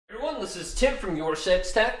this is Tim from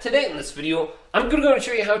YourSixTech. Today in this video, I'm going to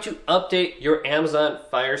show you how to update your Amazon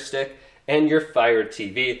Fire Stick and your Fire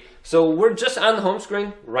TV. So we're just on the home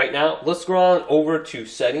screen right now. Let's scroll on over to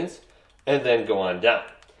settings and then go on down.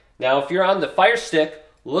 Now if you're on the Fire Stick,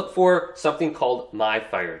 look for something called My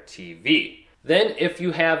Fire TV. Then if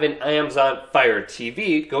you have an Amazon Fire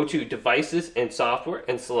TV, go to Devices and Software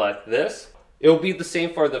and select this. It will be the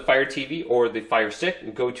same for the Fire TV or the Fire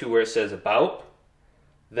Stick. Go to where it says About.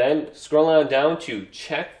 Then scroll on down to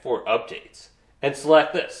Check for Updates and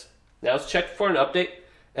select this. Now it's checked for an update,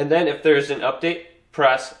 and then if there's an update,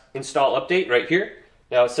 press Install Update right here.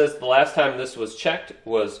 Now it says the last time this was checked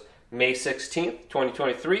was May 16th,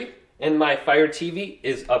 2023, and my Fire TV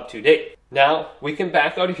is up to date. Now we can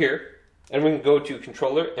back out of here and we can go to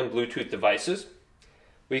Controller and Bluetooth Devices.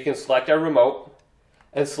 We can select our remote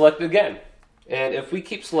and select it again. And if we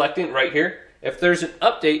keep selecting right here, if there's an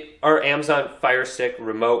update, our Amazon Fire Stick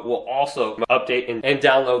remote will also update and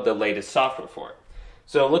download the latest software for it.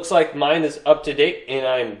 So it looks like mine is up to date and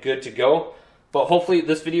I'm good to go. But hopefully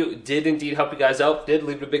this video did indeed help you guys out.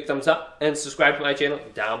 Leave it a big thumbs up and subscribe to my channel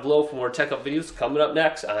down below for more tech up videos coming up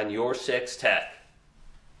next on YourSixTech.